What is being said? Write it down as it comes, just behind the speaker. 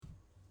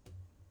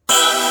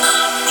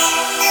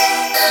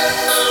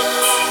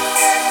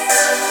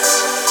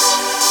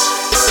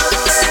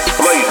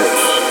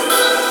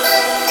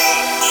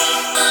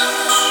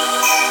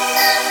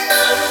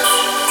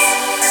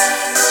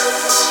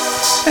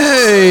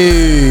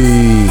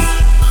Hey,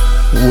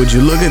 would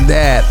you look at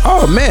that?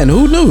 Oh man,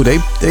 who knew? They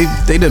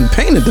done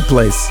painted the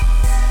place.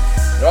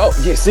 Oh,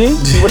 yeah, see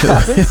what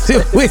happens?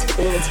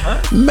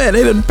 Man,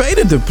 they done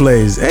painted the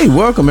place. Hey,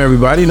 welcome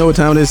everybody. You know what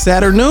time it is?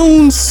 Saturday,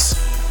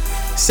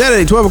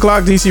 12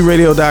 o'clock,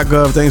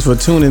 dcradio.gov. Thanks for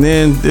tuning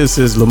in. This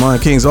is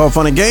Lamont King's All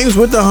Fun and Games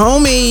with the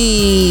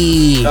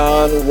homie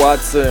John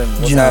Watson.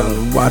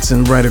 John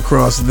Watson right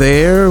across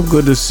there.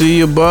 Good to see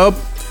you, bub.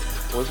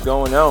 What's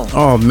going on?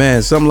 Oh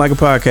man, something like a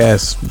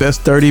podcast. Best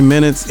 30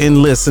 minutes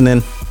in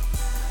listening.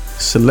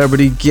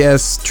 Celebrity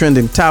guests,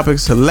 trending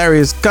topics,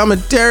 hilarious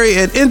commentary,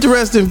 and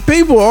interesting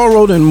people all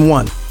rolled in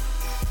one.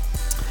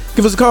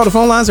 Give us a call. The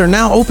phone lines are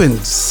now open.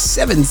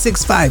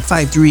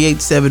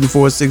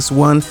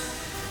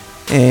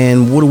 765-538-7461.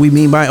 And what do we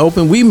mean by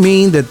open? We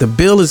mean that the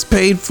bill is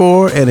paid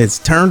for and it's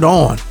turned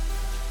on.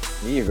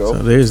 There you go. So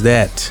there's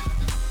that.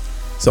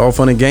 It's all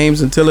fun and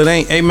games until it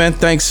ain't. Hey man,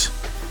 thanks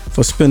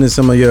for spending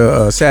some of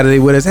your Saturday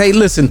with us. Hey,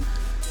 listen.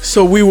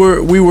 So we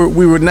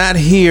were not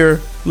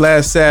here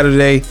last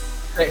Saturday.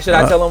 Should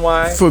I tell them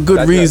why? For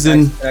good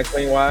reason. Can I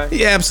explain why?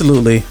 Yeah,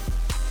 absolutely.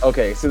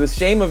 Okay, so the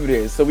shame of it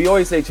is, so we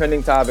always say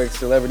trending topics,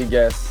 celebrity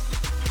guests,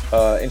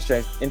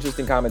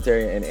 interesting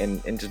commentary, and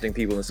interesting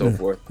people and so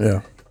forth.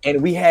 Yeah.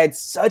 And we had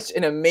such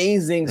an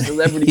amazing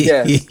celebrity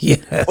guest.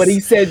 Yes. But he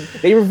said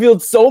they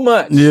revealed so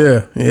much.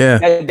 Yeah.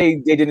 That they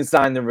didn't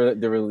sign the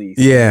release.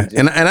 Yeah,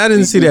 and I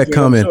didn't see that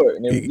coming.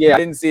 Yeah, I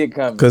didn't see it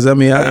coming. Because I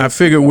mean, I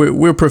figured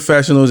we're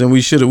professionals and we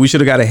should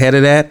have got ahead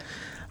of that.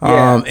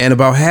 Yeah. And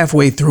about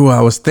halfway through,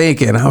 I was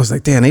thinking, I was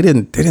like, damn, they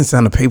didn't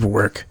sign the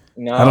paperwork.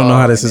 No, I don't know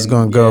how this is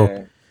going to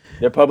go.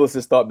 Their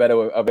publicist thought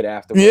better of it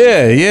afterwards.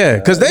 Yeah,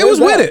 because they was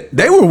with it.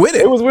 They were with it.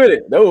 They was with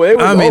it.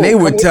 They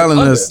were telling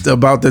us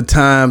about the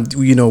time,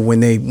 when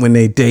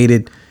they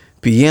dated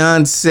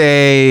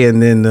Beyonce,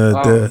 and then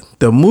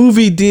the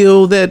movie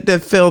deal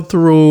that fell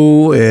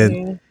through,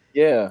 and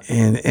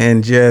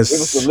and just it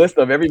was the list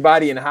of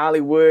everybody in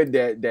Hollywood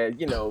that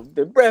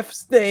their breath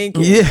stink.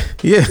 Yeah.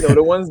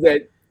 The ones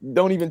that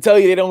don't even tell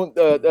you they don't.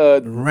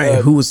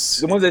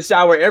 Who's the ones that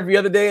shower every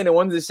other day and the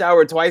ones that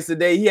shower twice a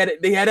day?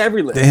 They had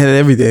every list. They had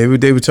every day.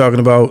 They were talking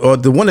about, or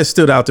the one that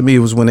stood out to me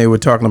was when they were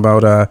talking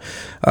about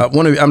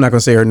one of, I'm not gonna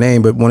say her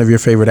name, but one of your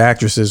favorite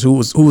actresses who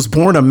was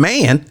born a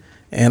man,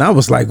 and I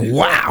was like,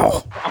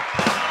 wow.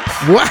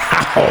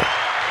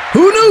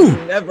 Who knew? You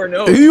never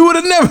know. You would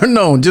have never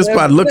known just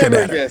by looking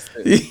at it.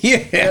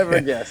 Yeah, never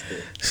guessed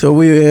it. So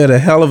we had a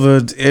hell of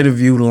an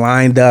interview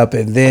lined up,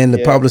 and then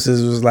the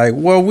publicist was like,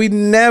 "Well, we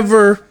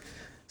never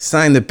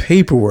signed the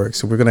paperwork,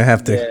 so we're gonna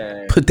have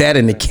to put that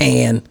in the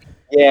can."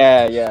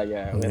 Yeah.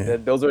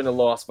 Those are in the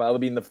lost file. They'll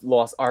be in the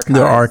lost archives.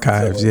 The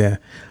archives, yeah.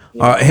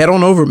 Head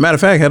on over. Matter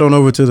of fact, head on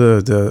over to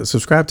the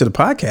subscribe to the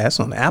podcast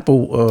on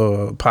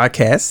Apple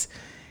Podcasts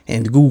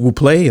and Google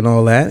Play and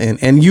all that,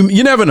 and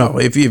you never know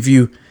if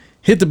you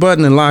hit the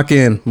button and lock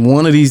in.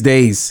 One of these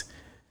days,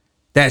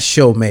 that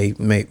show may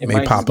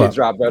pop up.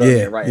 Dropped right on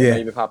there, right? Yeah,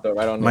 it popped up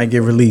right on there. Might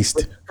get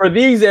released. For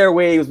these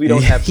airwaves, we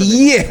don't have permission.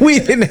 Yeah, we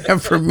didn't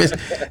have permission.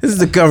 This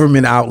is a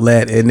government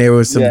outlet, and there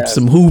was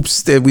some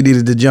hoops that we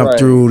needed to jump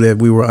through that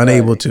we were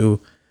unable to.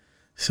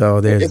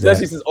 So there's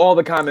especially since all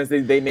the comments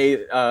they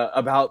made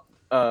about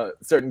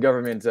certain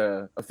government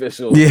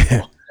officials.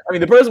 Yeah, I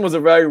mean the person was a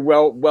very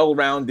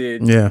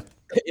well-rounded.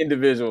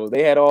 Individual.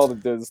 They had all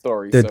the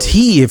stories. The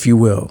tea, if you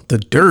will, the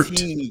dirt. The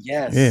tea,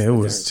 yes. Yeah, it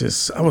was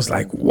just. I was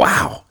like,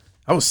 wow.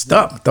 I was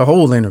stuck the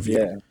whole interview.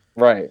 Yeah,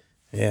 right.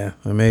 Yeah,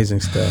 amazing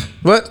stuff.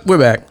 But we're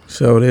back.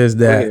 So there's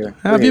that.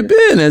 How have you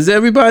here. been? Is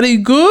everybody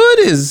good?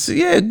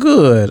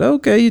 Good.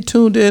 Okay, you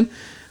tuned in.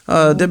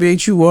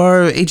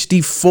 WHUR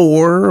HD4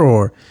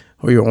 or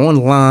you're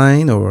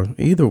online or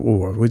either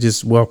or. We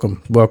just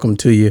welcome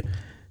to you.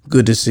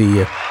 Good to see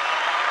you.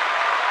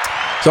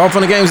 It's all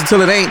fun and games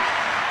until it ain't.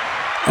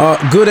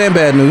 Good and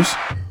bad news.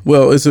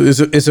 Well, it's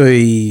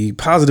a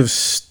positive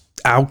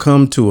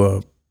outcome to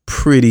a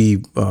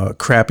pretty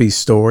crappy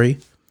story.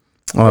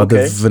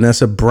 The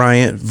Vanessa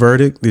Bryant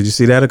verdict. Did you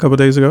see that a couple of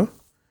days ago?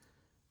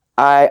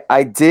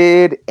 I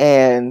did,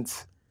 and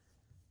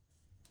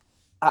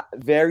I'm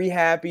very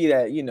happy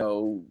that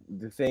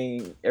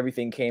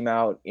everything came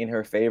out in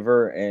her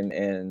favor,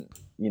 and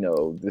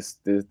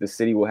the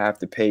city will have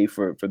to pay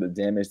for the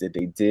damage that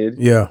they did.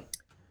 Yeah,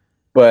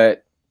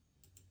 but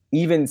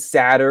even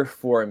sadder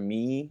for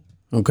me.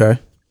 Okay.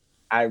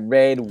 I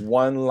read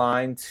one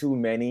line too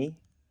many.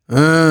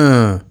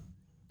 In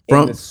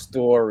the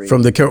story.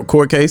 From the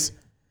court case?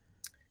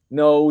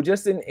 No,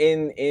 just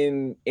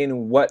in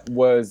what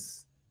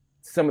was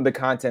some of the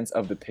contents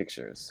of the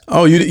pictures.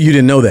 Oh, you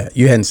didn't know that?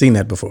 You hadn't seen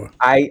that before?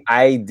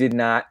 I did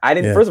not. I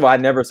didn't. First of all, I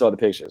never saw the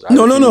pictures.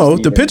 No.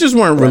 The pictures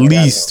weren't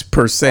released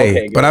per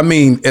se. But I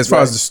mean, as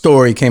far as the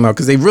story came out,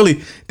 because they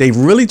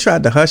really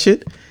tried to hush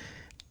it.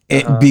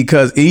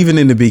 Because even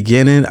in the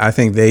beginning, I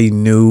think they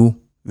knew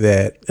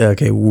that,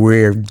 okay,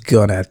 we're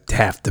gonna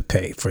have to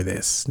pay for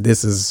this.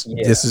 This is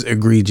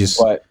egregious.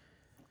 But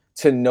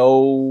to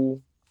know,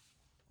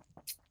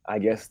 I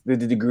guess, the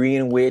degree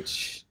in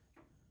which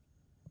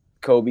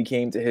Kobe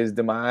came to his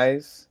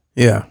demise.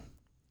 Yeah.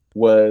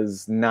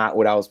 was not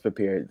what I was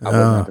prepared. I was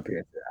not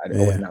prepared for that. I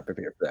was Yeah. not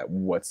prepared for that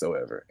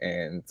whatsoever.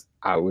 And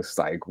I was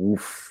like,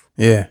 oof,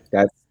 Yeah.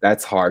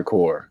 that's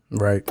hardcore.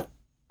 Right.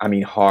 I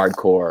mean,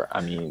 hardcore.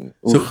 I mean,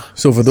 oof.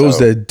 So for those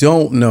that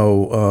don't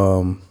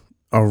know,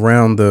 at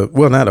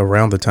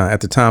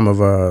the time of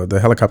the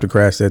helicopter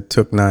crash that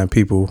took 9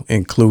 people,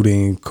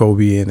 including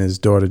Kobe and his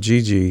daughter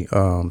Gigi,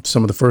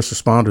 some of the first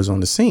responders on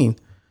the scene,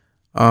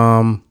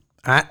 I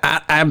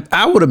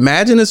would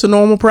imagine it's a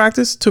normal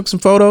practice. Took some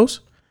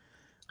photos.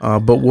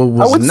 But what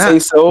was I would not, say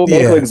so,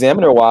 medical yeah,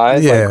 examiner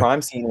wise, yeah. like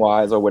crime scene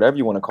wise, or whatever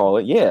you want to call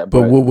it. Yeah.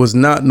 But what was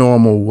not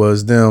normal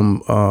was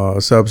them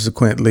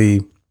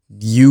subsequently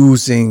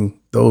using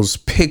those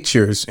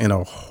pictures in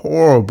a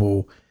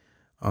horrible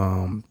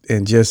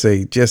and just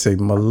a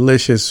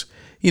malicious,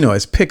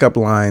 as pickup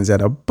lines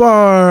at a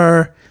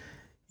bar,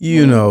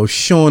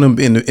 showing them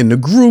in the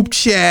group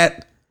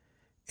chat.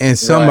 And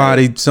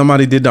somebody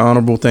did the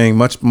honorable thing,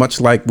 much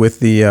like with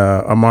the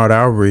Ahmaud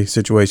Arbery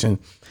situation.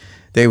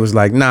 They was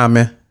like, nah,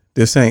 man,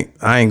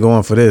 I ain't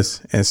going for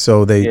this. And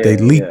so they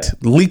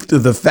leaked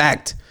the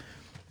fact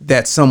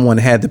that someone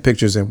had the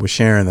pictures and was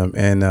sharing them,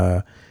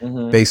 and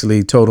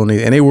basically told on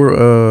it. And they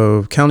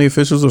were county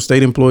officials or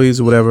state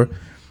employees or whatever.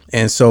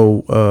 And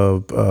so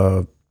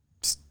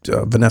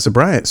Vanessa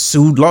Bryant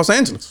sued Los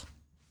Angeles,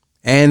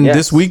 and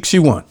this week she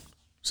won.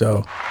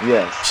 So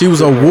she was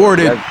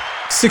awarded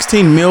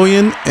 $16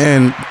 million,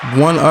 and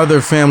one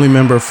other family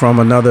member from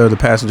another of the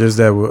passengers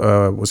that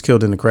was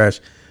killed in the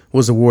crash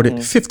was awarded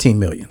 $15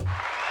 million.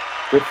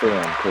 Good for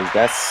them, because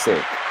that's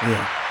sick.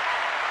 Yeah,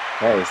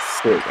 that is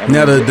sick. I mean,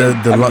 now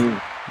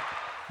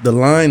the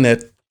line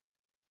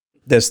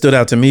that stood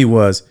out to me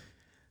was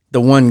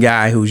the one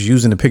guy who's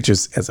using the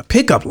pictures as a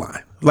pickup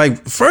line.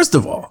 Like, first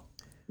of all,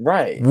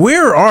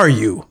 where are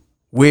you?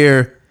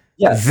 Where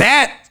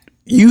that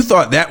you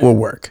thought that would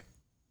work?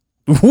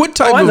 What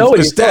type of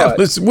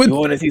establishment? You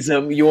want to see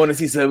something? You want to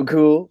see something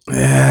cool?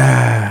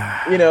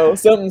 Yeah.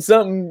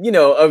 Something.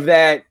 Of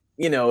that.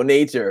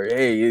 Nature.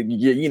 Hey,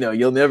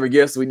 you'll never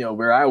guess.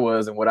 Where I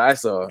was and what I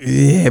saw.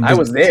 Yeah, I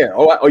was there.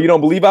 Oh, you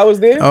don't believe I was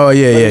there? Oh,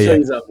 yeah, Let me show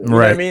you something. You know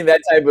what I mean? That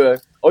type of.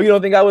 Oh, you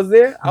don't think I was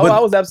there? I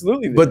was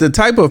absolutely there. But the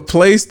type of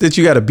place that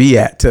you got to be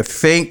at to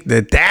think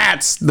that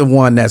that's the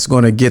one that's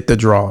going to get the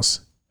draws.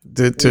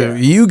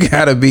 You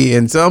got to be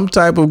in some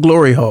type of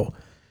glory hole.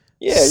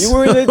 Yeah, you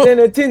were in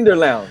a Tinder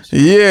lounge.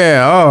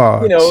 Yeah.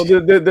 Oh.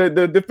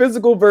 The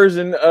physical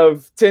version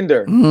of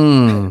Tinder.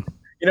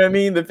 You know what I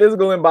mean? The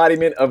physical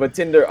embodiment of a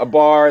Tinder, a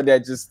bar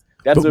that's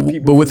what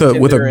people. But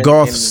with a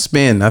goth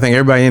spin. I think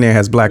everybody in there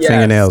has black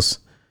fingernails.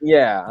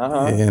 Yeah.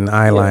 And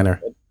eyeliner.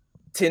 Yeah.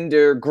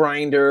 Tinder,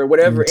 Grindr,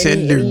 whatever.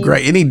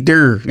 Any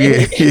dir.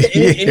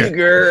 Any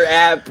girl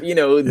app,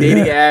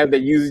 dating app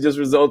that usually just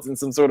results in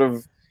some sort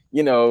of,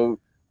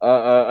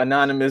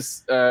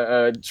 anonymous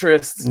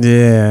tryst.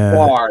 Yeah.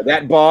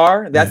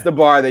 Bar. That's the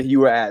bar that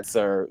you were at,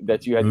 sir.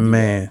 That you had.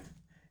 Man.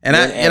 And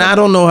I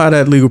don't know how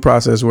that legal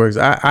process works.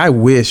 I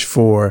wish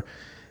for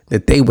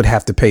that they would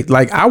have to pay.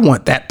 Like, I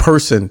want that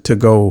person to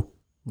go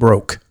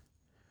broke.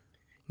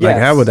 Like,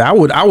 I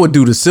would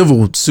do the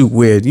civil suit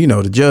where,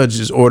 the judge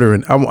is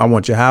ordering, I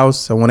want your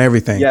house, I want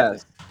everything.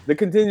 Yes. The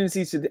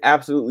contingency should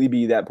absolutely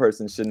be that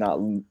person should not,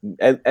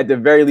 at the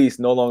very least,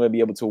 no longer be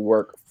able to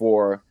work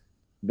for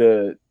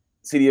the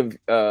city of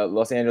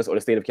Los Angeles or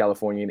the state of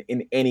California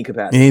in any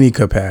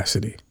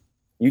capacity.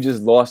 You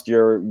just lost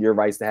your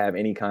rights to have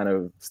any kind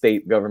of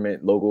state,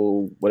 government,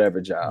 local,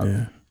 whatever job.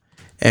 Yeah.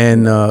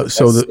 And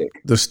so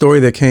the story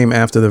that came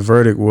after the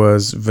verdict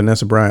was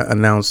Vanessa Bryant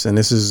announced, and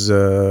this is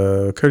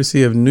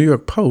courtesy of New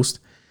York Post.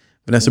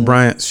 Vanessa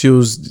Bryant, she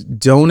was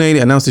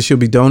announced that she'll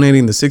be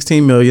donating the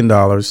 $16 million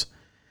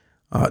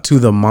to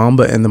the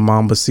Mamba and the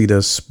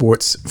Mambacita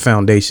Sports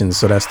Foundation.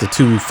 So that's the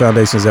two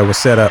foundations that were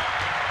set up.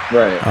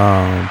 Right.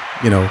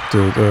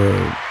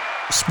 The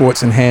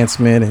sports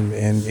enhancement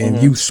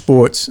and youth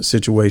sports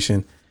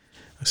situation.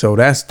 So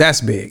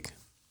that's big.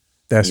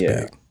 That's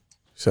big.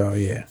 So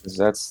yeah.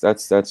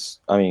 That's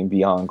I mean,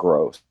 beyond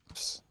gross.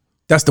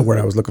 That's the word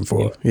I was looking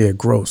for. Yeah,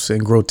 gross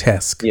and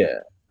grotesque. Yeah.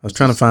 I was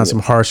trying to find some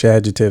harsh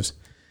adjectives.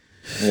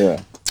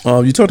 Yeah.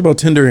 You talked about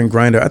Tinder and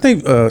Grindr. I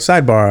think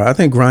sidebar, I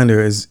think Grindr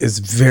is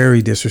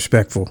very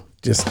disrespectful.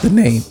 Just the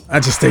name. I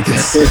just think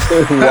it's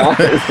Why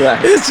is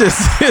that? it's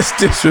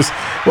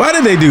disrespectful. Why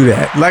did they do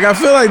that? Like, I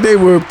feel like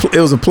it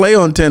was a play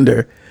on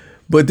Tinder,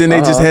 but then they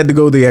just had to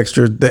go the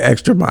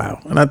extra mile.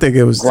 And I think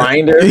it was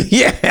Grindr.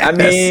 Yeah. I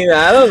mean,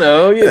 I don't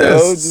know,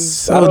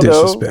 so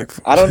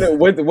disrespectful. I don't know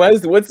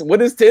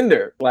what is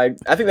Tinder? Like,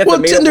 I think that's a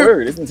made up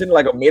word. Isn't Tinder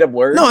like a made up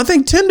word? No, I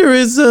think Tinder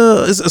is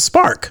a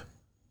spark.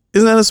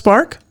 Isn't that a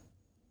spark?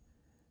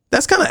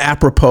 That's kind of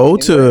apropos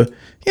to,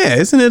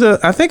 isn't it?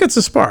 I think it's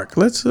a spark.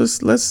 Let's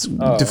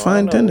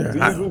define Tinder. Do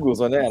Googles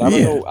on that.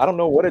 I don't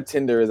know what a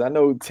Tinder is. I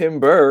know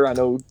timber. I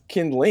know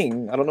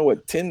kindling. I don't know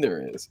what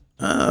Tinder is.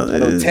 I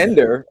know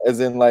tender,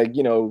 as in like,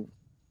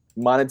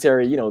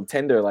 monetary,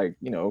 tender, like,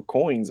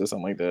 coins or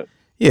something like that.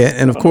 Yeah,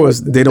 and of course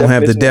they don't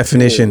have the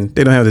definition.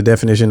 They don't have the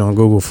definition on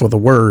Google for the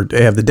word.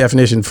 They have the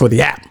definition for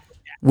the app.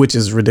 which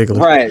is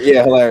ridiculous. Right?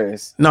 Yeah,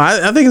 hilarious. No,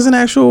 I think it's an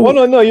actual.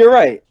 Oh no, you're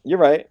right. You're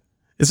right.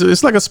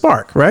 It's like a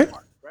spark, right?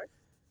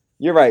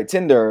 You're right.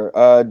 Tinder,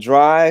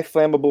 dry,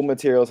 flammable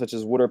material such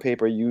as wood or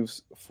paper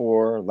used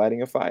for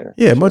lighting a fire.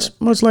 Yeah, much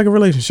like a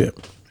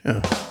relationship.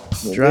 Yeah.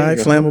 Dry,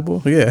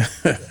 flammable, yeah.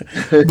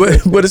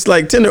 but it's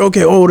like Tinder.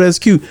 Okay, oh, that's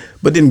cute.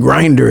 But then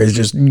Grinder is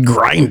just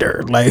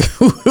Grinder. Like,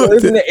 well,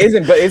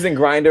 isn't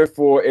Grinder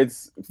for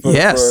yes,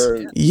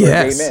 for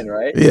gay men,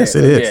 right? Yes,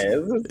 yeah, it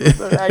is.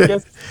 Yeah, I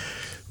guess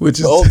which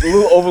is a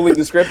little overly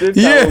descriptive.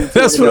 Yeah,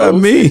 that's what I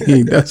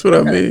mean. That's what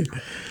I mean.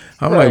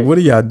 I'm like, what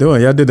are y'all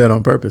doing? Y'all did that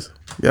on purpose.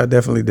 Y'all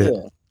definitely did.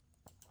 Yeah.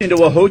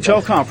 Into a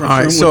hotel conference room.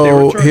 All right,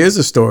 so here's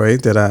a story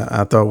that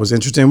I thought was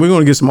interesting. We're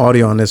going to get some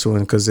audio on this one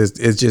because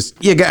it's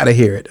just, you got to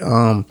hear it.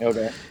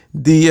 Okay.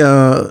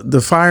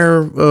 The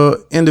fire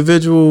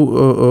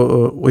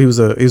individual, he was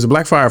a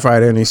black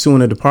firefighter, and he's suing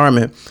the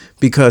department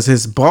because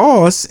his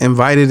boss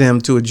invited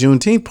him to a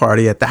Juneteenth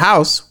party at the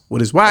house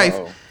with his wife,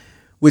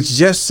 which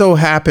just so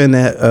happened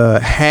to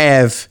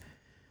have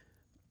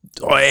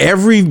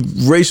every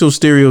racial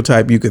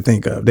stereotype you could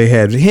think of. They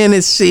had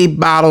Hennessy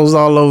bottles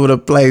all over the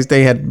place.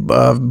 They had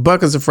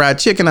buckets of fried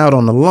chicken out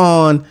on the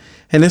lawn,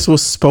 and this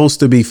was supposed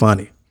to be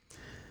funny.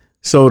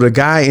 So the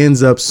guy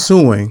ends up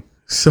suing.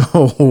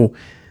 So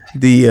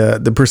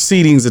the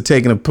proceedings are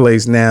taking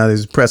place now.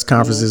 There's press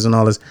conferences and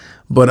all this.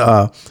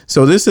 But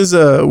so this is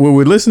what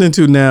we're listening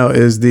to now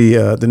is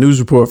the news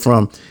report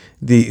from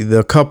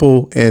the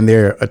couple and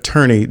their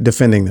attorney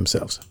defending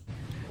themselves.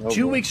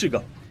 2 weeks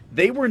ago,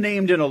 they were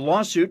named in a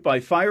lawsuit by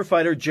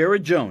firefighter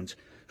Jared Jones,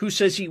 who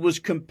says he was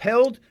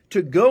compelled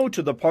to go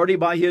to the party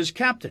by his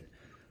captain.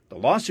 The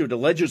lawsuit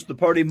alleges the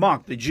party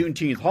mocked the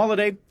Juneteenth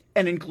holiday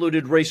and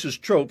included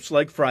racist tropes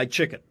like fried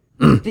chicken.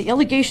 The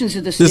allegations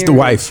of this is the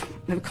wife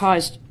have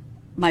caused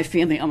my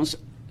family almost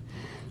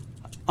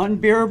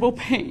unbearable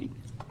pain.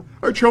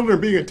 Our children are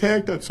being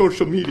attacked on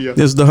social media.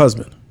 This is the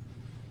husband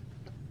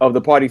of the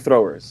party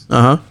throwers.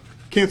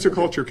 Cancer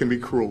culture can be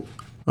cruel.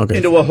 Okay.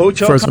 Into a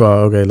hotel. First of all,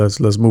 okay, let's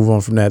move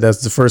on from that.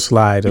 That's the first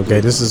slide.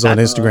 Okay, this is on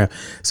Instagram.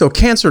 So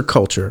cancer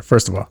culture.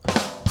 First of all,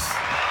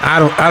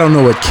 I don't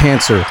know what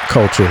cancer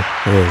culture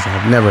is.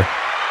 I've never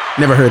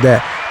heard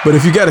that. But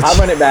if you got to, I'll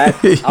run it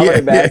back. Run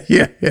it back.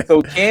 Yeah.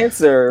 So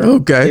cancer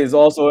is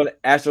also an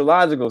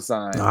astrological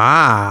sign.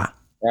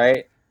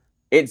 Right.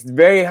 It's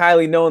very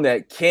highly known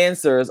that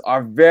cancers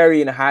are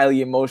very and highly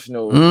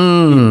emotional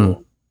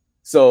people.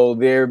 So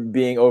they're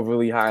being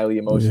overly highly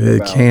emotional.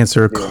 About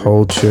cancer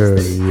culture,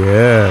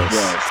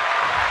 yes.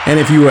 And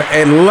if you were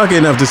lucky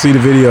enough to see the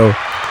video,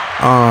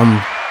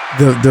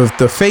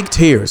 the fake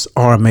tears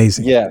are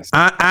amazing. Yes.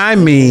 I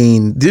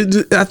mean,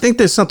 I think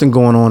there's something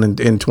going on in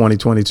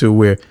 2022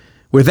 where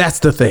that's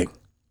the thing.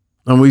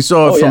 And we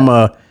saw it from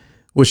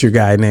what's your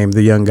guy named,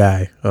 the young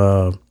guy,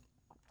 the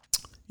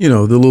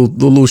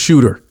little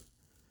shooter.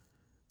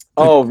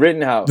 Oh,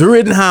 Rittenhouse. The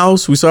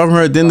Rittenhouse. We saw from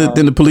her. Then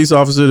the police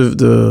officer,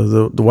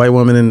 the white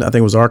woman in, I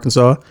think it was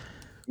Arkansas.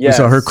 We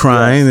saw her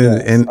crying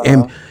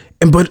and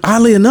but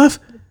oddly enough,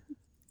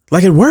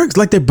 like it works.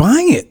 Like they're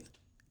buying it.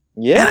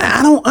 Yeah. And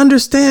I don't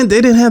understand.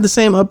 They didn't have the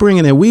same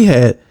upbringing that we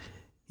had.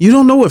 You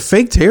don't know what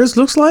fake tears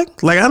looks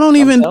like? Like I don't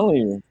even. I'm telling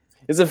you.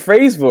 It's a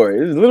phrase for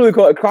it. It's literally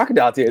called a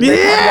crocodile tear.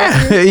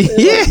 Yeah.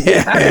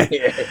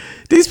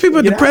 These people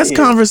at the press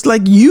conference,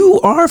 like, you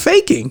are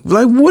faking.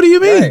 Like, what do you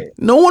mean? Right.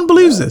 No one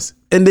believes this.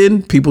 And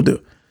then people do.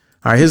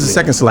 All right, here's the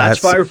second slide. That's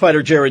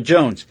firefighter Jared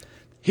Jones.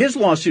 His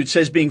lawsuit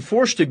says being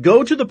forced to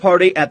go to the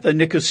party at the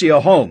Nicosia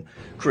home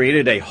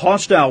created a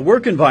hostile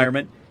work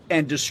environment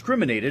and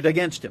discriminated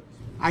against him.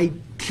 I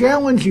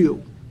challenge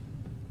you.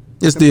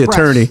 It's the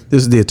attorney.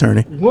 This is the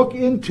attorney. Look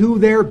into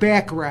their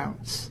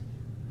backgrounds.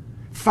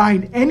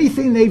 Find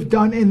anything they've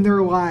done in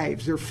their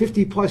lives, their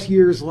 50-plus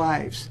years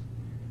lives,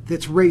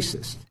 that's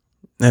racist.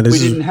 We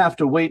didn't have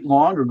to wait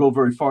long or go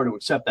very far to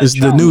accept that. This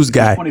is the news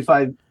guy.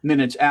 25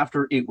 minutes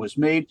after it was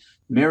made,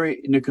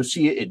 Mary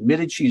Nicosia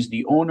admitted she's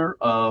the owner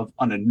of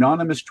an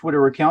anonymous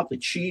Twitter account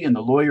that she and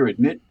the lawyer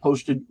admit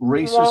posted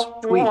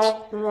racist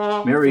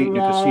tweets. Mary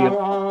Nicosia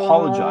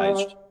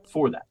apologized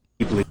for that.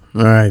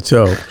 All right,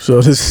 so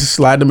this is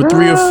slide number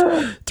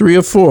three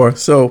or four.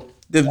 So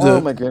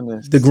oh my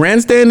goodness, the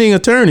grandstanding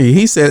attorney,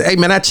 he said, "Hey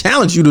man, I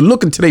challenge you to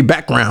look into their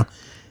background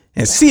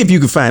and see if you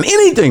can find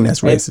anything that's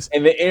racist."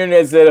 And the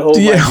internet said,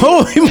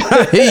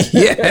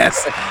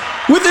 yes,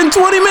 within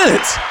 20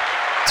 minutes.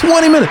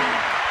 20 minutes.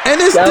 And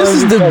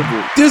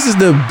this is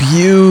the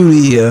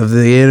beauty of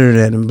the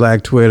internet and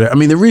Black Twitter. I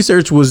mean, the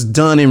research was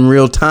done in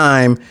real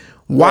time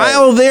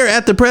while they're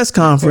at the press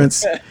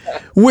conference,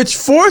 which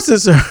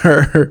forces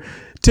her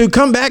to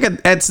come back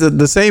at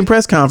the same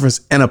press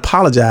conference and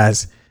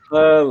apologize.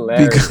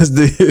 Hilarious.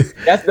 Because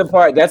that's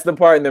the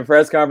part in the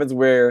press conference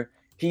where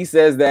he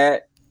says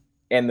that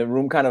and the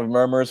room kind of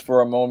murmurs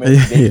for a moment.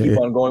 They keep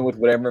on going with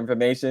whatever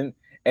information,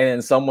 and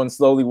then someone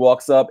slowly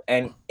walks up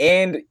and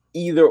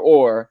either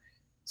or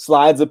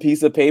slides a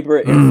piece of paper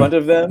in front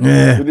of them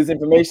with this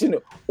information,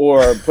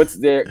 or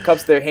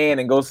cups their hand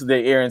and goes to their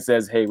ear and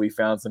says, "Hey, we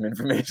found some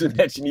information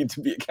that you need to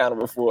be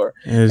accountable for,"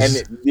 and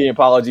the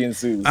apology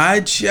ensues. I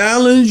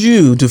challenge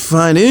you to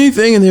find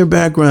anything in their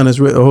background that's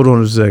hold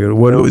on a second.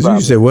 What did you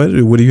say? What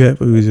do you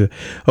have?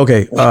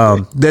 Okay,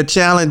 that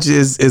challenge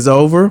is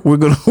over. We're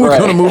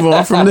gonna move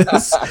on from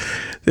this.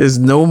 There's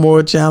no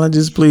more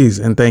challenges, please,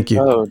 and thank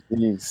you. Oh,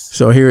 jeez.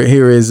 So here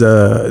is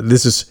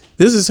this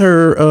is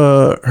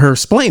her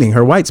splaining,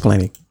 her white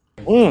splaining.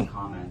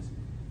 Comments.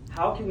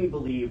 How can we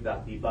believe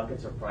that the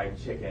buckets of fried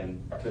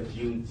chicken, the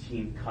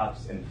Juneteenth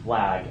cups and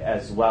flag,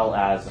 as well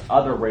as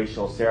other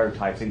racial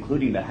stereotypes,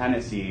 including the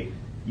Hennessy,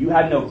 you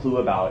had no clue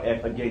about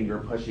if, again, you're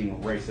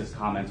pushing racist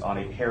comments on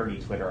a parody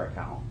Twitter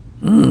account?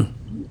 I'm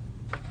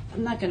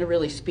not going to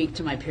really speak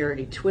to my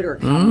parody Twitter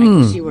account. I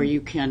can see where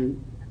you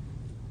can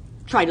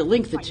try to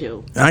link the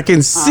two. I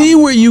can see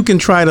where you can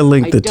try to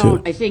link the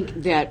two. I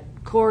think that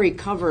Corey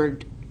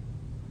covered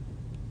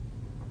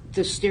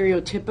the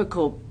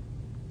stereotypical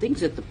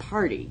things at the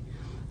party.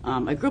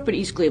 I grew up in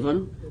East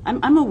Cleveland.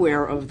 I'm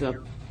aware of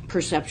the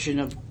perception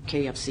of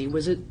KFC.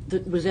 Was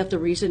that the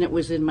reason it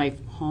was in my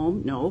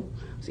home? No,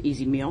 it's an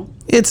easy meal.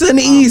 It's an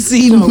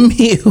easy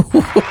meal.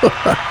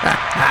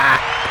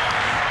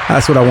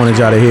 That's what I wanted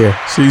y'all to hear.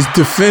 She's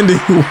defending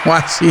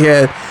why she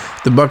had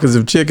the buckets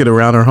of chicken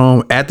around her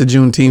home at the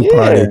Juneteenth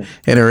party,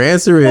 and her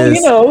answer is,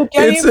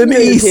 it's an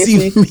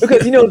easy meal.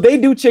 Because they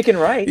do chicken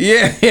right.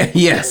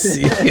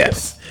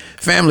 Yes.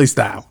 Family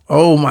style.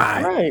 Oh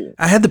my! Right.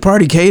 I had the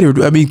party catered.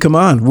 I mean, come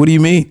on. What do you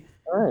mean?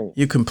 Right.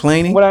 You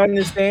complaining? What I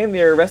understand,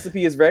 their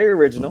recipe is very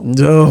original.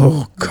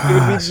 Oh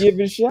gosh! Give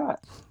it a shot.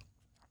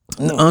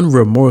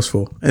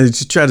 Unremorseful, and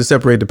just try to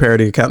separate the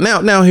parody account.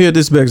 Now here,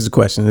 this begs the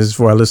question. This is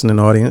for our listening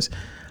audience.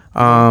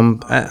 I'm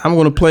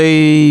going to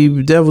play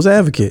devil's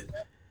advocate.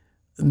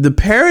 The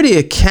parody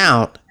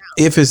account,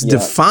 if it's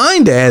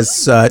defined as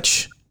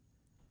such,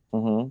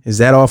 is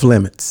that off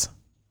limits?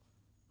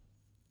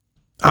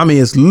 I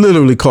mean, it's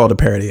literally called a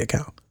parody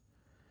account.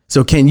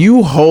 So can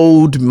you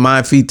hold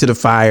my feet to the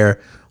fire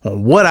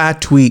on what I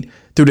tweet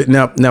through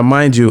the now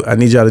mind you, I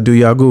need y'all to do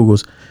y'all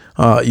Googles.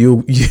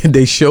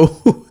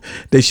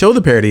 They show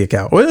the parody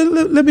account. Well,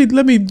 let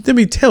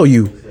me tell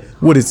you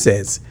what it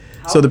says.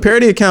 So the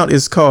parody account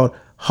is called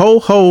Ho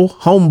Ho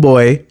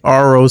Homeboy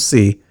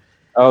ROC.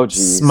 Oh,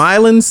 geez.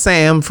 Smiling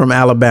Sam from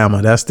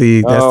Alabama. That's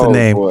the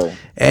name. Boy.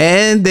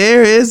 And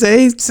there is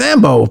a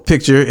Sambo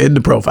picture in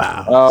the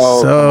profile.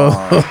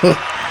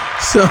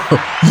 So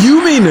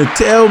you mean to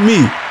tell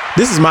me,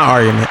 this is my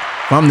argument.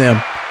 I'm them.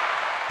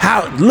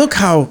 Look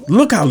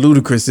how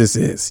ludicrous this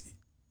is.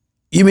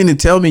 You mean to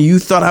tell me you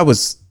thought I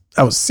was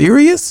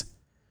serious?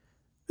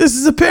 This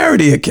is a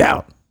parody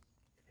account.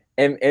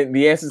 And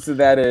the answer to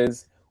that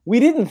is, we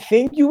didn't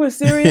think you were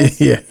serious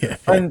yeah.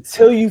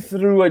 until you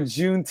threw a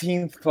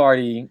Juneteenth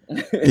party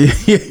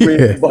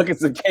with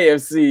buckets of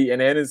KFC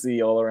and Hennessy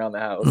all around the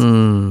house.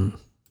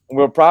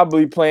 We're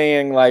probably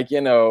playing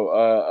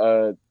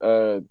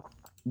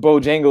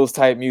Bojangles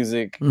type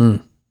music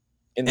in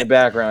the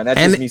background.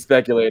 That's just me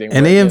speculating.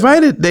 And they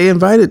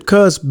invited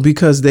Cuz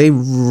because they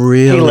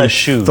really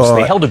thought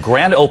they held a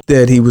grand opening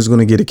that he was going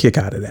to get a kick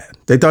out of that.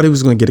 They thought he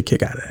was going to get a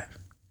kick out of that.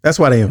 That's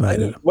why they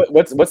invited him.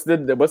 What's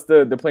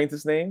the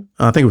plaintiff's name?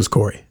 I think it was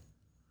Corey.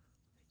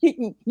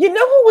 You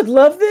know who would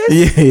love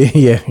this?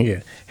 Yeah.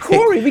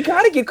 Corey, we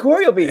gotta get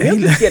Corey over here. He'll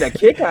just get a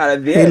kick out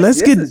of this. Hey,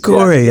 let's get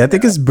Corey. I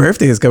think his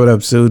birthday is coming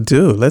up soon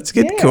too. Let's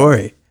get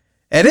Corey.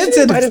 And then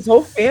invite his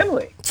whole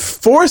family.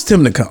 Forced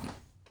him to come.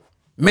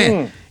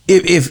 Man,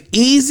 if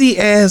easy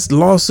ass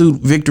lawsuit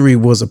victory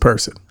was a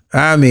person,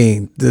 I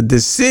mean, the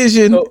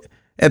decision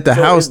at the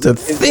house to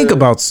think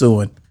about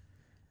suing.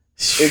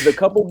 Is the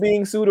couple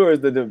being sued, or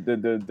is the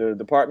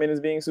department is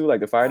being sued,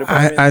 like the fire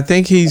department? I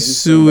think he's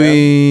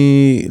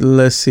suing.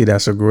 Let's see.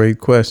 That's a great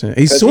question.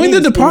 He's suing the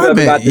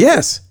department.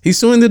 Yes, he's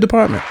suing the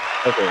department.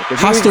 Okay.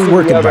 Hostile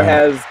work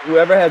environment.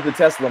 Whoever has the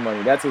Tesla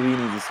money, that's who he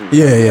needs to sue.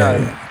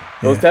 Yeah.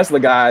 Those Tesla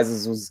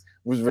guys was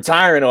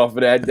retiring off of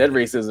that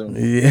racism.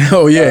 Yeah.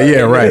 Oh yeah.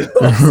 Right.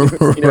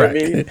 You know what I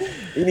mean?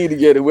 You need to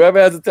get whoever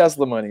has the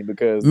Tesla money,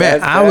 because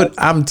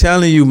I'm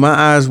telling you,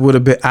 I would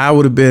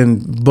have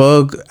been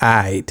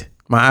bug-eyed.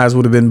 My eyes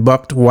would have been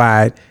bucked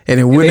wide, and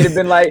they'd have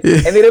been like,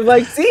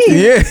 see,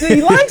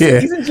 he likes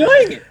it, he's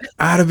enjoying it.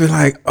 I'd have been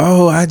like,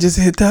 oh, I just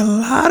hit the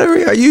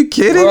lottery. Are you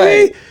kidding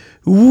me?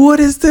 What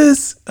is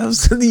this?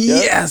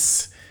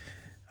 Yes.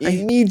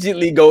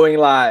 Immediately going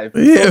live.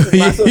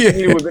 My social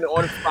media would have been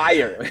on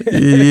fire.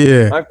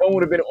 My phone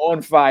would have been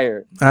on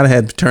fire. I'd have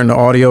had to turn the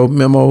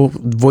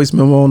voice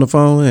memo on the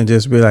phone, and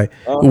just be like,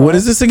 what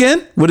is this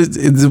again? What is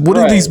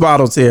these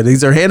bottles here?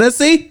 These are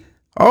Hennessy?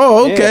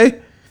 Oh, okay. Yeah.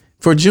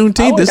 For Juneteenth,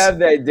 I would have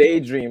that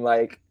daydream,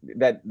 like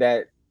that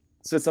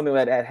something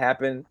like that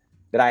happened,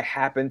 that I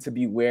happen to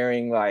be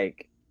wearing,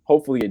 like,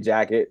 hopefully a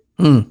jacket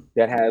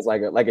that has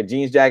like a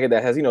jeans jacket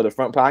that has, the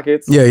front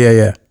pockets.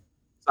 Yeah.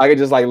 So I could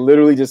just like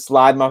literally just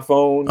slide my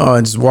phone.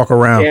 And just walk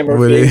around Camera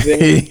with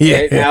facing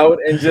it. and out,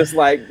 and just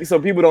like, so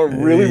people don't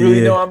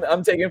really know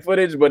I'm taking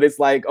footage, but it's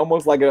like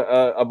almost like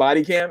a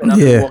body cam, and I'm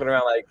just walking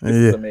around like, this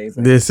is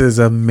amazing. This is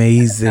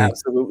amazing.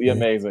 Absolutely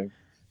amazing.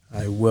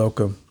 I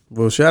welcome.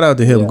 Well, shout out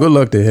to him. Yeah. Good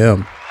luck to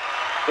him.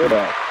 Good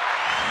luck.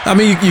 I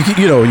mean,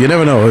 you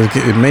never know.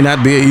 It may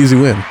not be an easy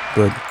win,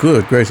 but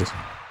good gracious.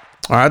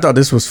 All right, I thought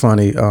this was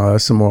funny.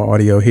 Some more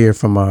audio here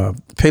from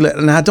Payless,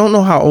 and I don't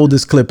know how old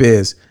this clip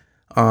is.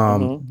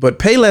 But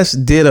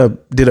Payless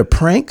did a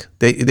prank.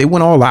 They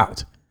went all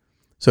out.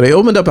 So they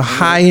opened up a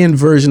high-end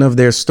version of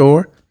their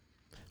store,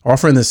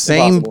 offering the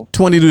same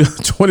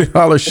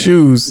 $20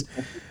 shoes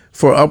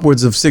for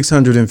upwards of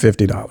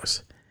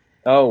 $650.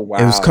 Oh wow!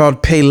 It was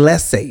called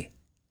Payless,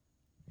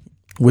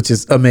 which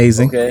is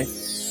amazing. Okay.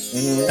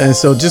 And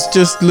so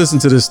just listen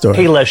to this story.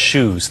 Payless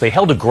Shoes. They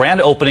held a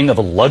grand opening of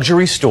a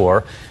luxury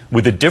store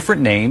with a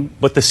different name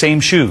but the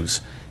same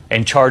shoes,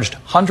 and charged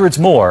hundreds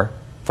more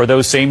for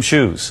those same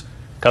shoes.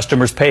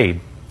 Customers paid.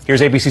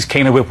 Here's ABC's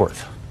Kana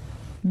Whitworth.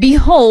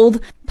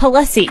 Behold,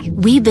 Palessi.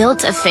 We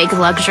built a fake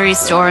luxury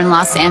store in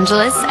Los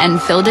Angeles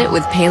and filled it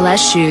with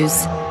Payless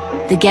shoes.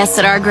 The guests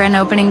at our grand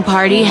opening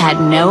party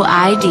had no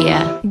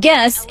idea.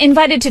 Guests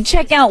invited to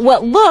check out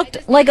what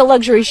looked like a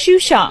luxury shoe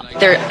shop.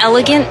 They're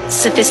elegant,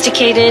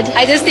 sophisticated.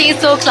 I just think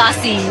it's so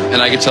classy.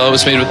 And I could tell it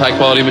was made with high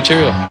quality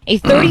material. A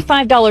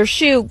 $35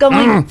 shoe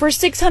going for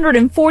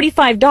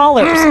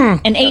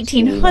 $645, an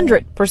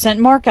 1,800%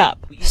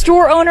 markup.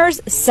 Store owners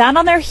sat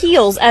on their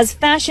heels as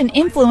fashion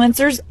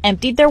influencers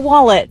emptied their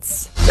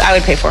wallets. I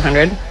would pay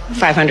 $400,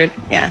 $500.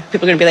 Yeah,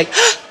 people are gonna be like,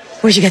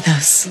 where'd you get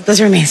those? Those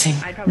are amazing.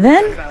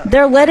 Then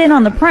they're let in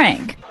on the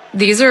prank.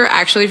 These are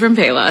actually from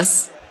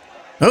Payless.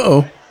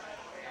 Oh,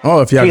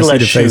 if y'all Payless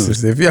could see the shoes.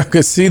 faces. If y'all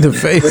could see the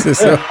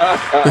faces.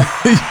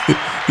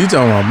 You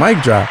talking about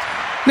mic drop.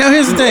 Now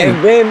here's the thing.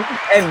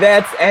 And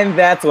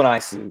that's when I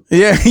see.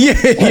 Yeah.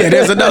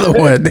 There's another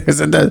one. There's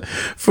another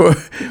for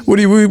what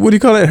do you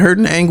call it? Hurt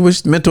and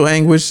anguish, mental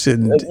anguish,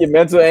 and Your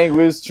mental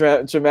anguish,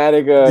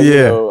 traumatic,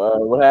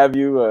 what have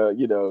you,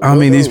 I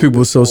mean, these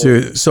people are so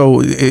serious. So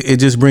it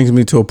just brings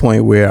me to a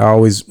point where I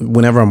always,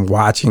 whenever I'm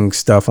watching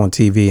stuff on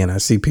TV and I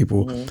see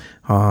people,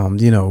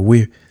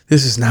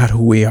 this is not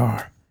who we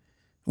are.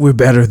 We're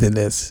better than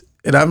this.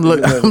 And I'm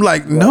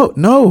like,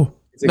 no.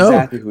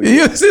 Exactly who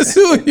you are. This is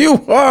who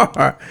you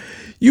are.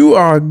 You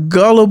are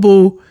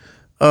gullible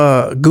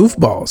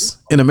goofballs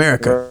in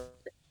America.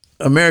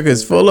 America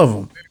is full of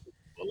them.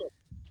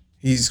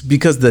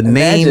 Because the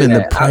name and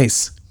the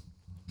price.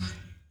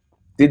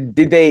 Did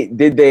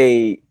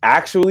they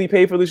actually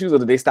pay for the shoes, or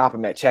did they stop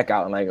them at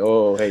checkout and like,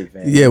 oh hey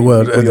man? Yeah,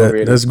 well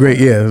that's great.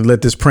 Yeah,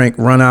 let this prank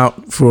run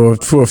out for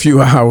a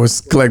few hours,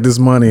 collect this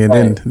money,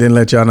 and then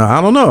let y'all know. I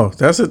don't know.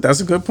 That's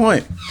a good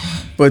point.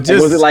 But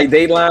just was it like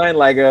Dateline,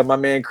 like my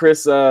man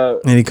Chris? And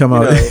he come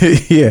out,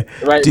 yeah,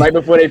 right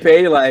before they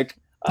pay, like,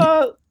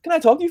 can I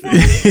talk to you for a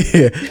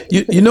minute?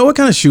 Yeah, you know what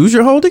kind of shoes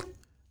you're holding?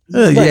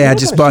 I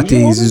just bought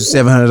these. It's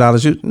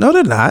 $700 shoes. No,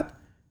 they're not.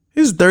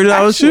 These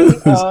 $30 shoes.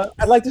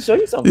 I'd like to show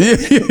you something. Yeah.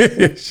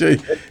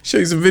 Show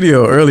you some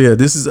video earlier.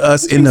 This is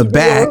us in the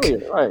back.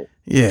 Right.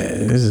 Yeah.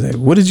 This is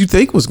what did you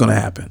think was going to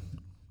happen?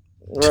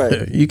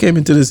 Right. You came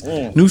into this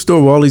new store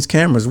with all these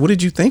cameras. What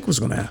did you think was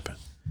going to happen?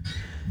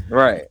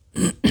 Right.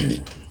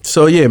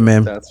 So yeah,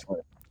 man. That's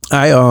funny.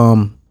 I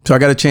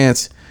got a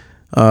chance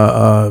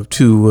to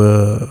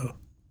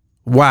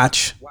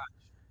watch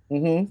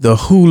the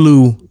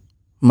Hulu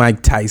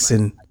Mike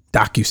Tyson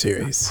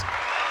docuseries.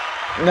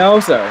 No,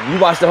 sir. You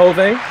watched the whole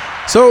thing?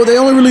 So they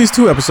only released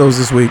 2 episodes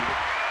this week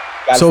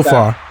so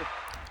far.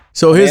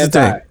 So here's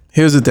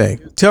the thing.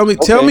 Tell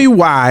me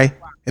why,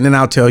 and then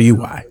I'll tell you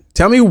why.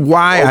 Tell me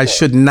why I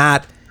should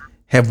not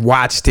have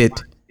watched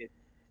it,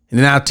 and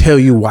then I'll tell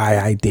you why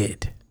I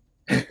did.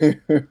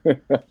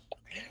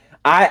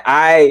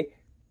 I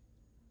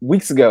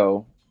weeks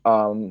ago,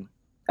 I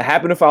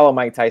happened to follow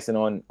Mike Tyson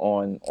on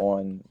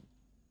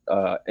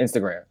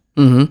Instagram,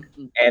 and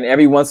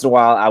every once in a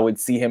while I would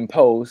see him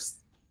post,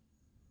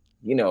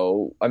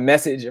 a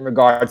message in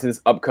regard to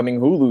this upcoming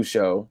Hulu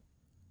show,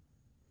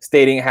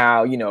 stating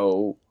how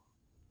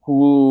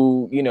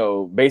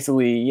Hulu,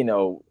 basically,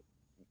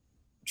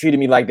 treated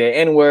me like the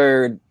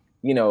N-word.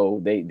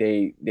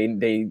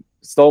 They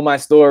stole my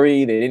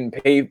story. They didn't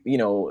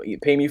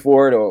pay me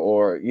for it,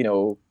 or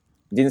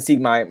didn't seek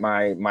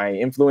my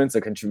influence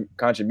or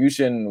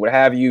contribution, what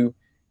have you.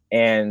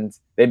 And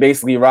they're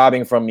basically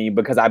robbing from me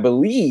because I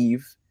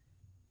believe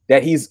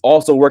that he's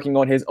also working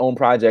on his own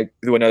project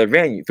through another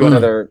venue, through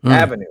another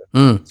avenue.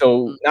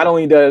 So not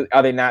only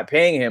are they not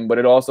paying him, but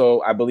it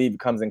also, I believe,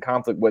 comes in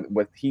conflict with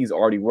what he's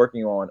already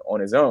working on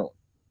his own.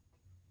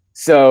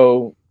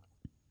 So,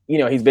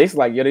 he's basically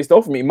like, they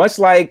stole from me. Much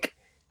like,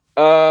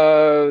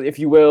 if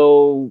you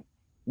will,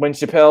 when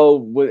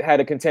Chappelle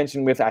had a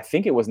contention with, I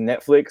think it was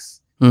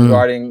Netflix,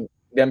 regarding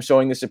them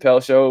showing the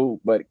Chappelle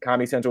show, but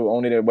Comedy Central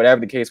owned it, or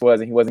whatever the case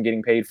was, and he wasn't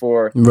getting paid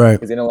for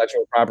his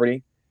intellectual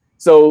property.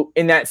 So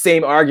in that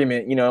same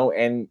argument,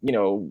 and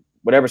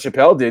whatever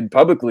Chappelle did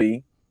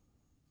publicly,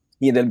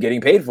 he ended up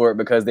getting paid for it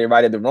because they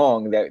righted the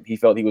wrong that he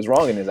felt he was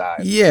wrong in his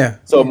eyes. Yeah.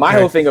 So my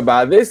whole thing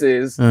about this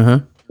is,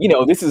 you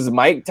know, this is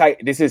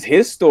this is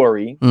his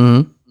story.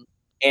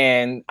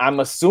 And I'm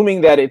assuming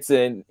that it's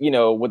in, you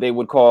know, what they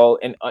would call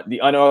the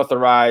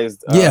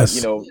unauthorized,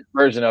 you know,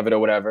 version of it or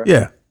whatever.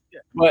 Yeah.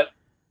 But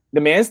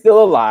the man's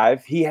still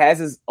alive. He has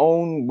his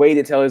own way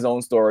to tell his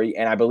own story,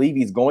 and I believe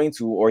he's going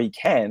to, or he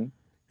can.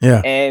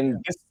 Yeah. And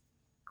this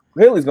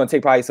clearly is going to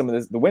take probably some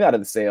of the win out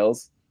of the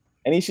sales,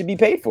 and he should be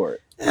paid for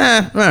it.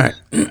 All right.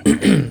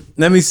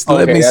 let me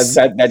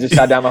that just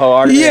shot down my whole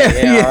argument.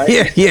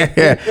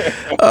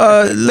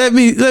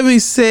 Let me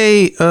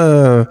say,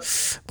 I'm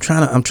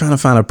trying to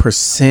find a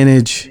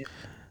percentage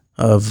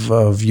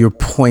of your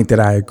point that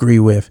I agree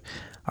with.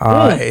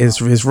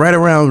 It's right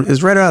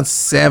around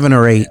 7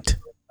 or 8.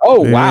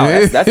 Oh wow,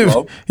 that's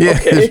low. Yeah,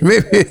 okay.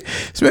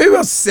 it's maybe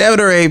about 7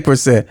 or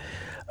 8%.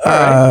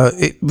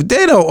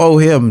 They don't owe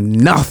him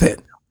nothing.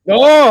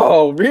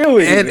 Oh,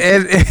 really?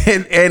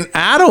 And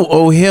I don't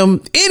owe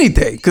him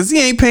anything because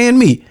he ain't paying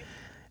me.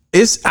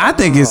 I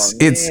think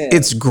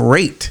it's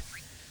great.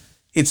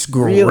 It's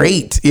great.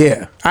 Really?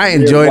 Yeah, I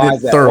enjoyed it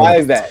thoroughly. Why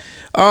is that?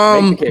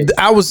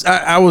 I was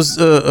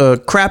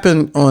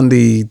crapping on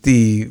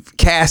the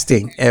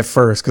casting at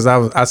first because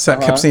I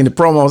kept seeing the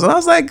promos and I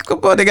was like,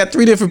 come on, they got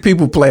 3 different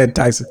people playing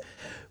Tyson.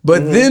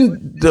 But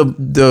then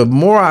the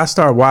more I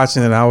started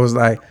watching it, I was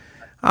like,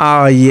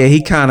 oh yeah,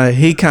 he kind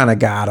of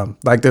got him.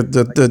 Like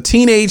the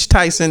teenage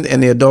Tyson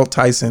and the adult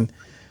Tyson,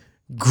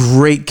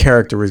 great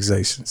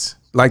characterizations.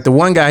 Like the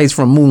one guy, he's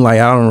from Moonlight.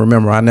 I don't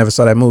remember. I never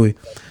saw that movie.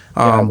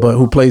 But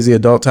who plays the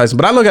adult Tyson?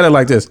 But I look at it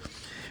like this.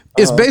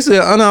 It's basically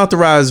an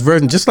unauthorized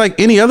version, just like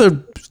any other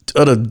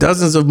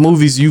dozens of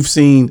movies you've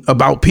seen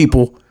about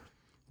people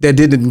that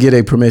didn't get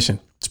a permission.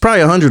 It's probably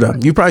 100 of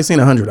them. You've probably seen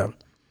 100 of them.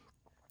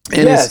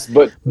 And yes,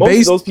 but most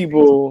of those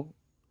people.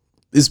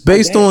 It's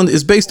based on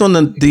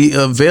the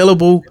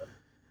available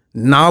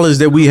knowledge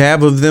that we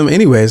have of them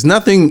anyway. It's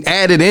nothing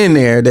added in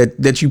there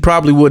that you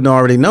probably wouldn't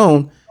already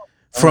known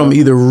from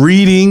either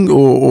reading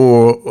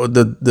or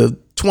the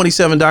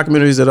 27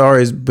 documentaries that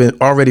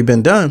already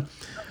been done.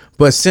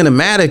 But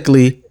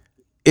cinematically,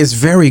 it's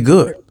very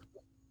good.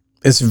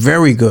 It's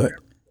very good.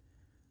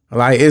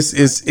 Like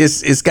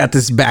it's got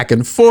this back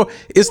and forth.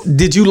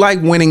 Did you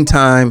like Winning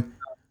Time?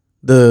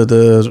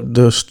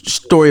 The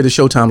story of the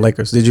Showtime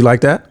Lakers. Did you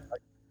like that?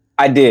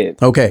 I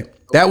did. Okay.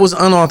 That was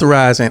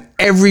unauthorized, and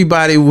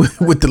everybody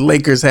with the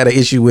Lakers had an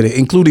issue with it,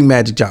 including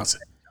Magic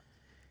Johnson.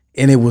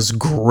 And it was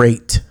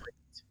great.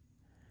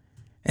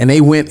 And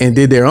they went and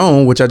did their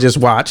own, which I just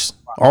watched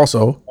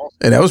also.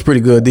 And that was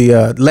pretty good.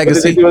 The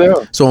Legacy.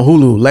 So on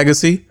Hulu,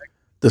 Legacy,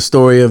 the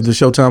story of the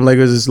Showtime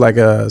Lakers is like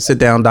a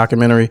sit-down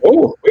documentary.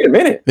 Oh, wait a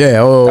minute.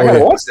 Yeah. I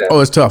gotta watch that. Oh,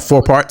 it's tough.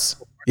 4 parts.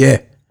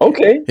 Yeah.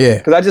 Okay. Yeah.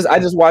 Because I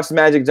just watched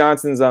Magic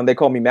Johnson's They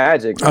Call Me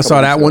Magic. I saw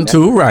that one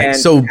too. Right.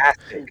 So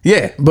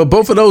yeah, but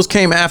both of those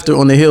came after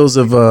on the heels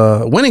of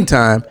Winning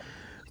Time.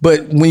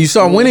 But when you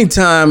saw Winning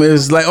Time, it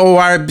was like,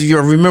 oh, you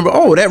remember,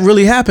 oh, that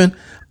really happened.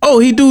 Oh,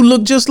 he do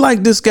look just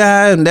like this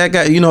guy and that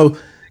guy, you know.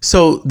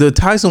 So the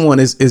Tyson one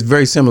is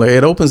very similar.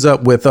 It opens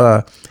up with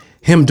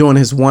him doing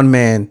his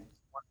one-man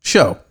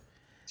show.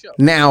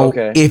 Now,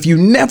 if you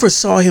never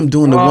saw him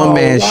doing the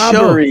one-man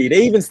show,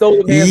 they even stole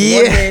the man's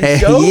one-man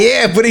show.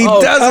 Yeah, but he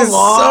does it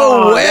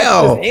so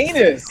well.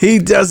 He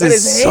does it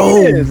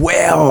so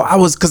well.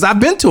 Because I've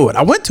been to it.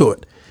 I went to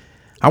it.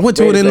 I went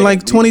to it in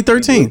like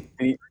 2013.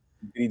 Did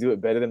he do it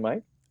better than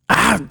Mike?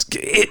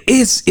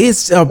 It's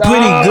pretty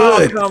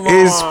good.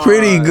 It's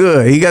pretty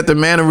good. He got the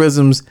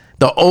mannerisms,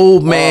 the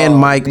old man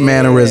Mike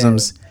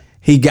mannerisms.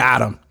 He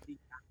got him.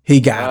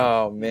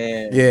 Oh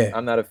man, yeah.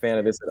 I'm not a fan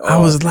of this at all. I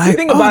was like,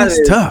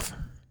 that's tough.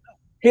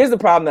 Here's the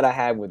problem that I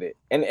have with it,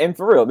 and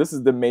for real, this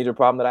is the major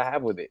problem that I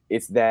have with it.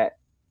 It's that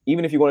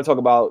even if you want to talk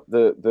about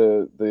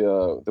the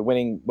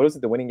winning, what is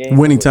it, the winning game,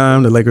 Winning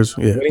Time, the Lakers,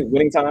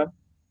 winning time.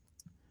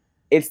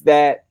 It's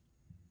that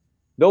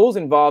those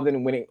involved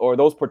in winning or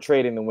those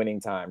portrayed in the Winning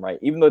Time, right?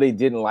 Even though they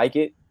didn't like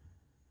it,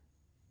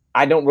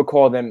 I don't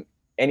recall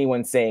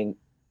anyone saying,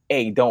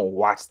 "Hey, don't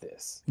watch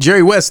this."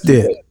 Jerry West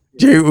did.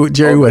 Jerry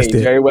West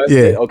did. Jerry West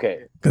did.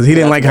 Okay. Because he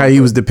didn't like how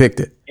he was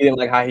depicted. He didn't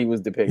like how he was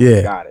depicted.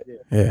 Yeah. Got it.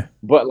 Yeah.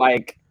 But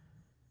like,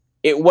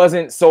 it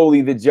wasn't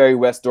solely the Jerry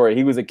West story.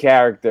 He was a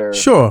character.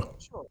 Sure.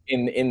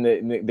 In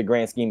the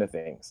grand scheme of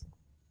things.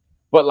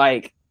 But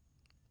like,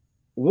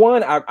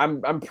 one,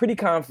 I'm pretty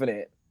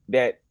confident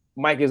that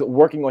Mike is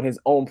working on his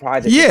own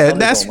project. Yeah,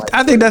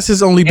 I think that's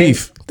his only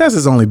beef. That's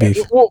his only beef.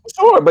 Well,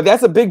 sure, but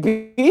that's a big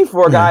beef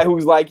for a guy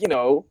who's like, you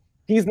know,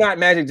 he's not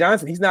Magic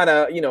Johnson. He's not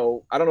I don't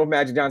know if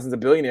Magic Johnson's a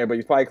billionaire, but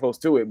he's probably close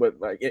to it. But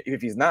like,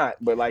 if he's not,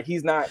 but like,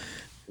 he's not,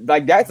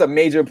 like, that's a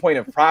major point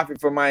of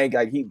profit for Mike.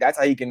 Like, that's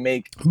how he can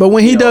make. But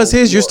when he does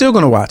his, you're still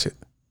going to watch it.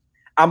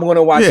 I'm going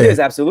to watch his,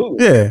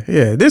 absolutely.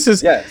 Yeah. This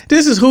is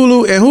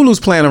Hulu, and Hulu's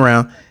playing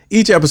around.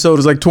 Each episode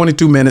is like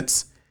 22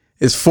 minutes.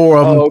 It's 4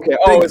 of them. Oh, okay.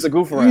 It's a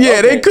goof around.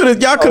 Yeah,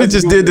 y'all could have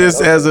just did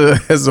this as a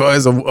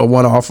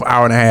one-off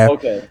hour and a half.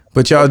 Okay.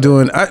 But y'all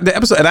doing the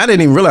episode, and I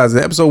didn't even realize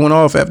the episode went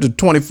off after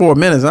 24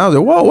 minutes. And I was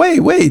like, whoa,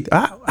 wait,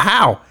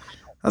 how?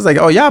 I was like,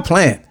 oh, y'all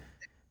playing.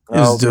 It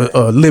was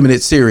a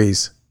limited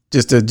series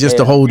just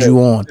to hold you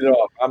on.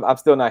 I'm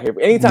still not here.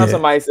 Anytime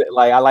somebody said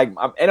like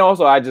and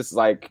also I just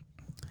like,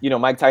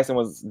 Mike Tyson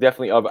was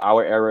definitely of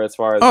our era as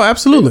far as. Oh,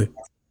 absolutely.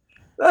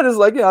 I just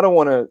like, I don't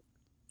want to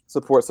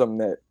support something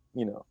that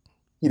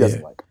he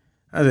doesn't like.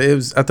 I thought it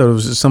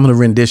was just, some of the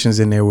renditions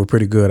in there were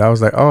pretty good. I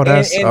was like, oh,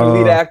 that's and the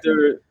lead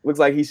actor looks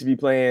like he should be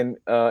playing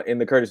in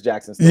the Curtis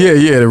Jackson story.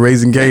 Yeah, the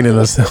Raising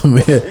Kanan or something.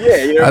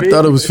 Yeah, I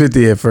thought it was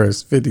 50 at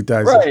first, 50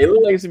 Tyson. Right, it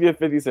looked like it should be a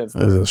 50 Cent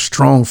story. It was a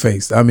strong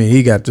face. I mean,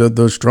 he got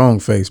those strong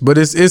face, but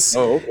it's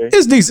decent.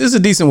 It's a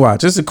decent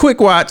watch. It's a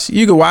quick watch.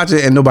 You can watch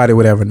it and nobody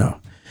would ever know.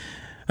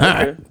 All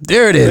right,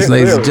 there it is,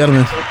 ladies and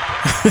gentlemen.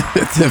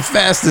 The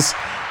fastest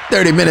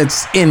 30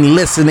 minutes in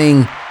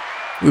listening.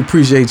 We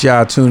appreciate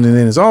y'all tuning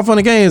in. It's all fun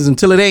and games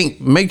until it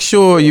ain't. Make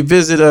sure you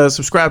visit,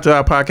 subscribe to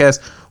our podcast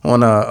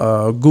on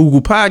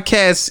Google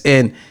Podcasts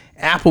and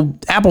Apple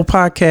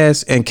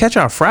Podcasts, and catch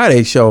our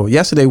Friday show.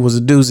 Yesterday was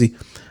a doozy.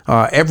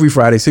 Every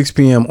Friday, 6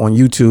 p.m. on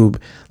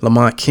YouTube,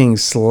 YouTube/Lamont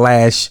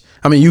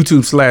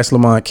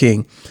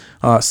King.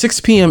 6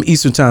 p.m.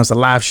 Eastern Time. It's a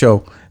live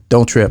show.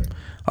 Don't trip.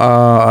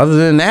 Other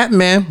than that,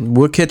 man,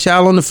 we'll catch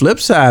y'all on the flip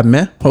side,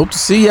 man. Hope to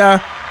see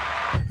y'all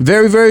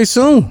very, very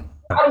soon.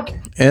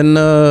 And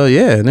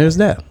and there's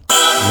that.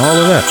 All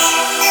of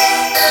that.